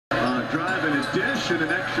drive and a dish and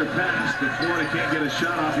an extra pass, but Florida can't get a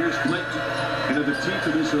shot off. Here's Clayton into the teeth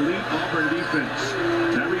of this elite Auburn defense.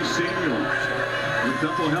 Terry Samuels. A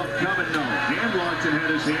couple help coming, no. Handlogten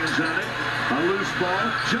had his hands on it. A loose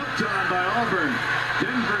ball, jumped on by Auburn.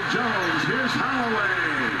 Denver Jones, here's Holloway.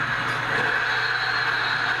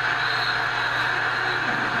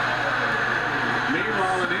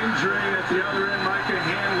 Meanwhile, an injury at the other end. Micah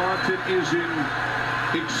Handlogten is in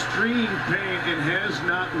extreme pain and has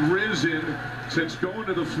not risen since going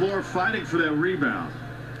to the floor fighting for that rebound.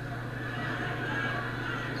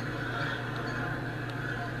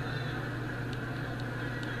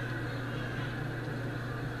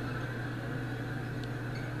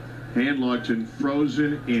 Handlogten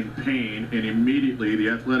frozen in pain, and immediately the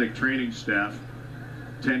athletic training staff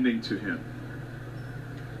tending to him.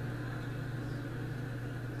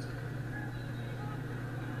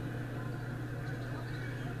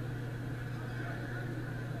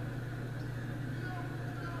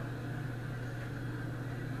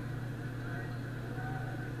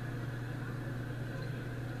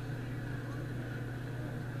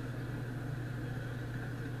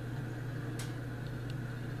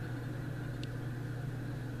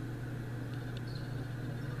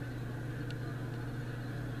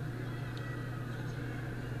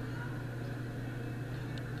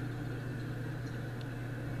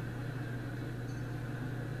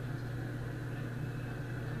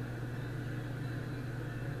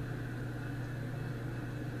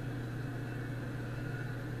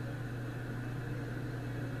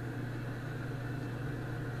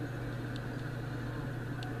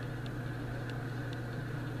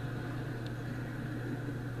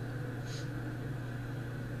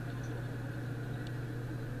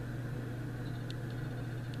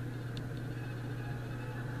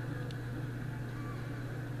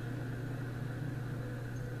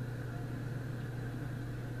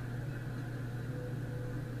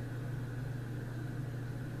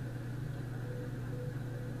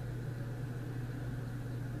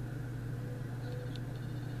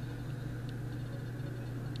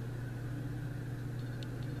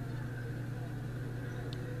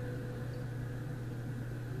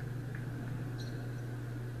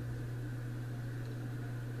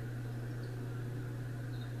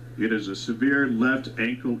 It is a severe left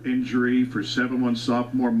ankle injury for 7'1"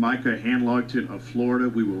 sophomore Micah Handlogten of Florida.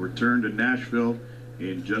 We will return to Nashville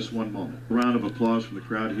in just one moment. A round of applause from the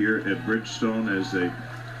crowd here at Bridgestone as they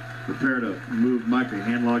prepare to move Micah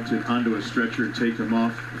Handlogten onto a stretcher and take him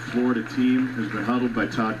off. The Florida team has been huddled by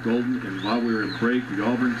Todd Golden, and while we were in break, the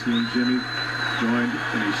Auburn team, Jimmy, joined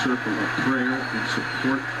in a circle of prayer and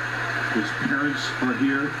support. His parents are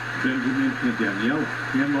here, Benjamin and Danielle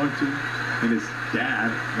Handlogten, and his dad,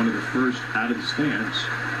 one of the first out of the stands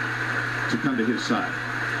to come to his side.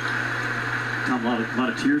 Tom, a lot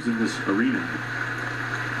of tears in this arena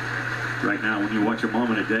right now when you watch a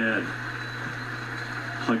mom and a dad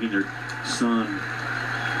hugging their son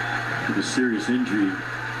with a serious injury in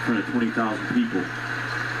front of 20,000 people.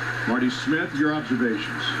 Marty Smith, your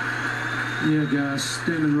observations. Yeah, guys,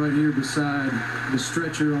 standing right here beside the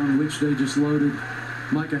stretcher on which they just loaded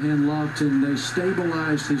Micah Handlogten, they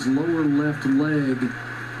stabilized his lower left leg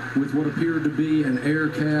with what appeared to be an air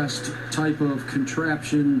cast type of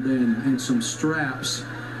contraption and some straps,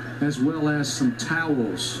 as well as some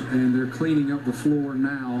towels, and they're cleaning up the floor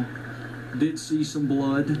now. Did see some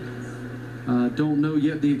blood. Don't know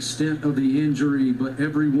yet the extent of the injury, but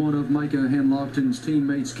every one of Micah Handlogten's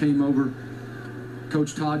teammates came over.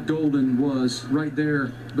 Coach Todd Golden was right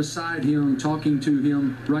there beside him, talking to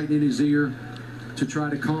him right in his ear to try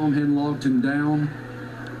to calm Handlogten down.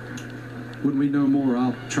 When we know more,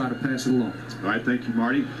 I'll try to pass it along. All right, thank you,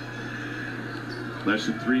 Marty. Less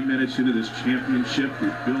than 3 minutes into this championship,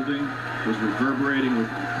 the building was reverberating with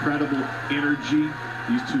incredible energy.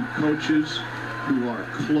 These two coaches who are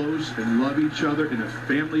close and love each other, and their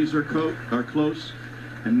families are close.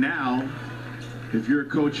 And now, if you're a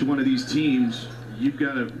coach of one of these teams, you've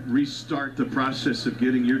got to restart the process of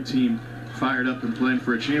getting your team fired up and playing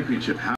for a championship.